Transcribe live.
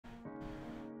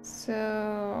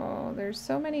So there's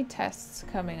so many tests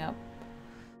coming up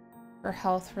for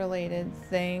health-related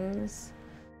things,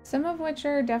 some of which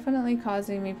are definitely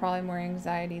causing me probably more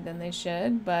anxiety than they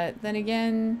should, but then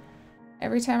again,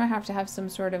 every time I have to have some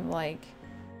sort of like,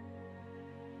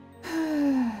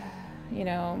 you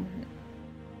know,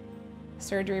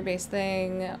 surgery-based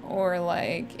thing or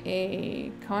like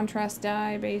a contrast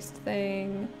dye-based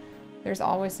thing, there's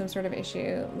always some sort of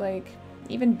issue. Like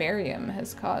even barium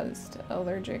has caused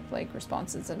allergic like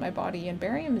responses in my body, and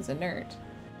barium is inert.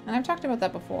 And I've talked about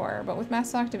that before, but with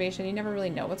mast cell activation, you never really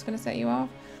know what's going to set you off.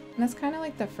 And that's kind of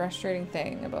like the frustrating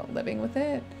thing about living with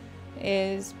it,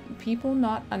 is people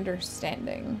not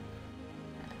understanding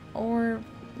or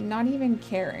not even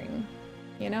caring,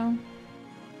 you know?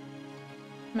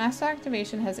 Mast cell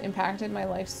activation has impacted my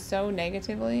life so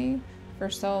negatively for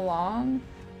so long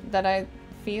that I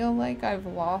feel like I've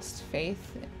lost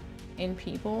faith in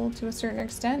people to a certain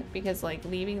extent, because like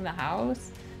leaving the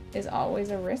house is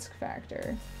always a risk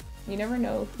factor. You never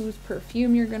know whose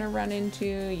perfume you're gonna run into,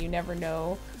 you never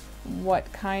know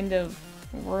what kind of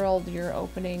world you're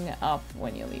opening up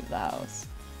when you leave the house.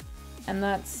 And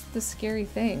that's the scary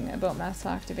thing about mast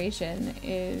cell activation,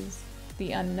 is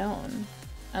the unknown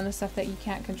and the stuff that you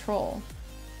can't control.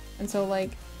 And so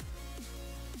like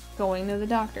going to the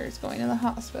doctors, going to the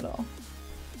hospital,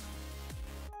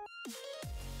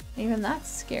 even that's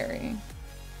scary.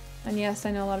 And yes,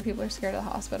 I know a lot of people are scared of the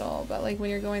hospital, but like when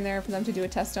you're going there for them to do a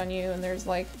test on you and there's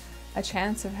like a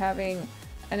chance of having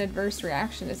an adverse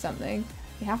reaction to something,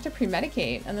 you have to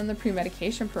pre-medicate, and then the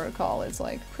pre-medication protocol is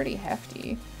like pretty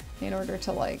hefty in order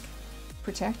to like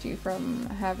protect you from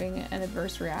having an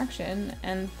adverse reaction.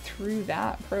 And through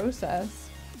that process,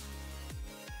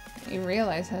 you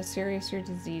realize how serious your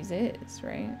disease is,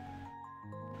 right?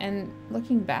 And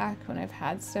looking back, when I've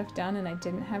had stuff done and I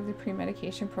didn't have the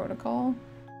pre-medication protocol,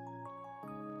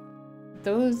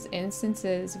 those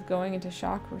instances of going into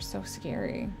shock were so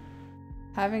scary.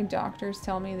 Having doctors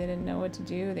tell me they didn't know what to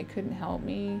do, they couldn't help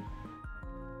me.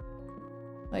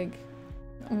 Like,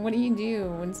 what do you do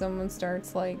when someone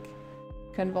starts like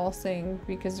convulsing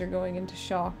because they're going into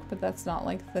shock, but that's not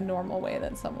like the normal way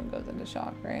that someone goes into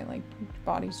shock, right? Like your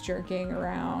body's jerking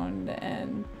around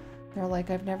and they're like,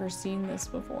 I've never seen this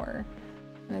before.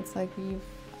 And it's like, you've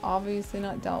obviously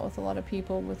not dealt with a lot of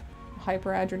people with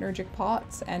hyperadrenergic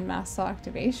POTS and mast cell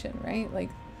activation, right? Like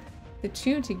the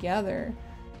two together,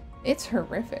 it's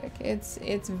horrific. It's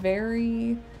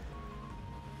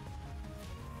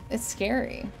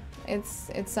scary.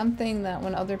 It's something that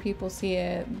when other people see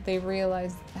it, they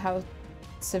realize how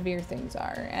severe things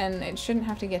are. And it shouldn't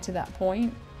have to get to that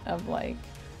point of like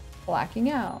blacking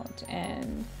out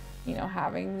and, you know,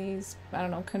 having these, I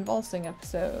don't know, convulsing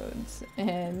episodes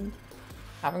and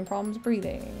having problems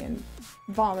breathing and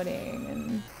vomiting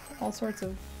and all sorts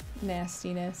of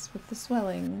nastiness with the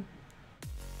swelling.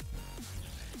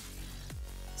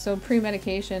 So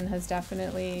pre-medication has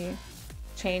definitely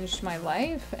changed my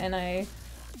life, and I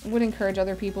would encourage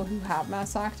other people who have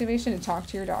mast cell activation to talk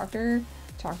to your doctor,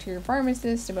 talk to your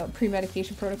pharmacist about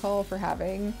pre-medication protocol for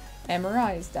having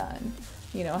MRIs done,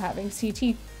 you know, having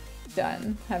CT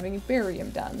done, having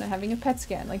barium done, having a PET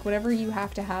scan, like whatever you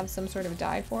have to have some sort of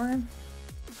dye for,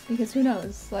 because who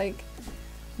knows, like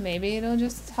maybe it'll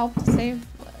just help to save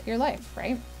your life,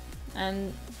 right?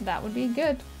 And that would be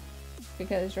good,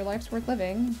 because your life's worth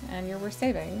living and you're worth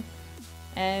saving.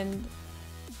 And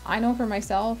I know for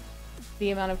myself the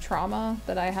amount of trauma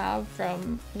that I have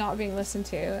from not being listened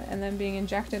to and then being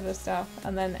injected with stuff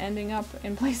and then ending up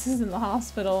in places in the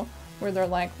hospital where they're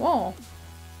like, whoa,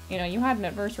 you know, you had an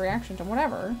adverse reaction to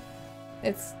whatever.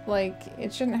 It's like,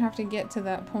 it shouldn't have to get to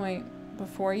that point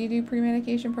before you do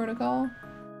pre-medication protocol.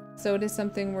 So it is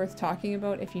something worth talking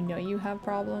about if you know you have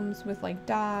problems with like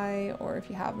dye, or if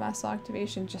you have mast cell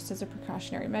activation, just as a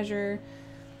precautionary measure.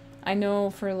 I know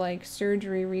for like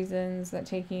surgery reasons that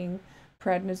taking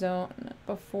prednisone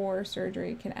before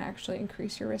surgery can actually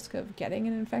increase your risk of getting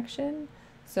an infection.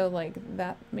 So like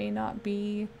that may not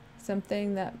be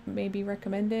something that may be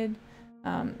recommended.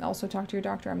 Also talk to your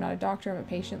doctor. I'm not a doctor, I'm a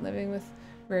patient living with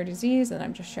rare disease, and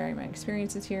I'm just sharing my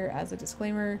experiences here as a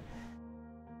disclaimer.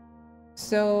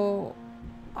 So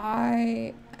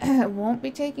I won't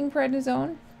be taking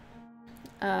prednisone,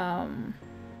 and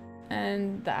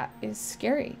that is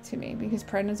scary to me because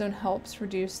prednisone helps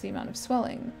reduce the amount of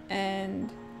swelling, and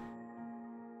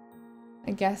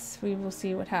I guess we will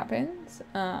see what happens.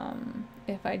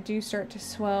 If I do start to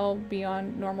swell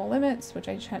beyond normal limits, which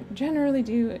I generally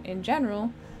do in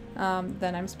general,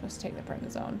 then I'm supposed to take the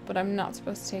prednisone, but I'm not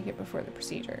supposed to take it before the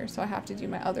procedure, so I have to do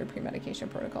my other pre-medication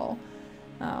protocol.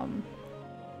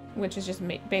 which is just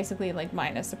basically like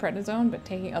minus the prednisone, but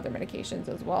taking other medications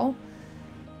as well.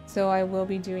 So I will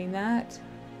be doing that.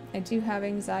 I do have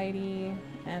anxiety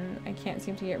and I can't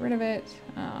seem to get rid of it.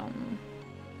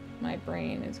 My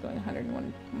brain is going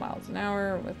 101 miles an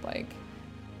hour with like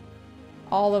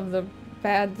all of the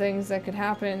bad things that could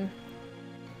happen,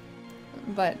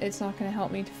 but it's not going to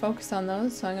help me to focus on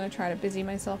those. So I'm going to try to busy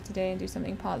myself today and do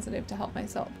something positive to help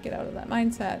myself get out of that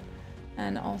mindset,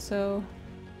 and also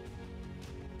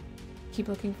keep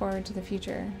looking forward to the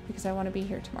future, because I want to be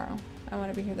here tomorrow. I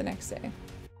want to be here the next day.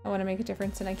 I want to make a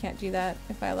difference, and I can't do that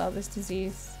if I allow this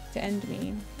disease to end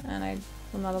me, and I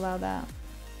will not allow that.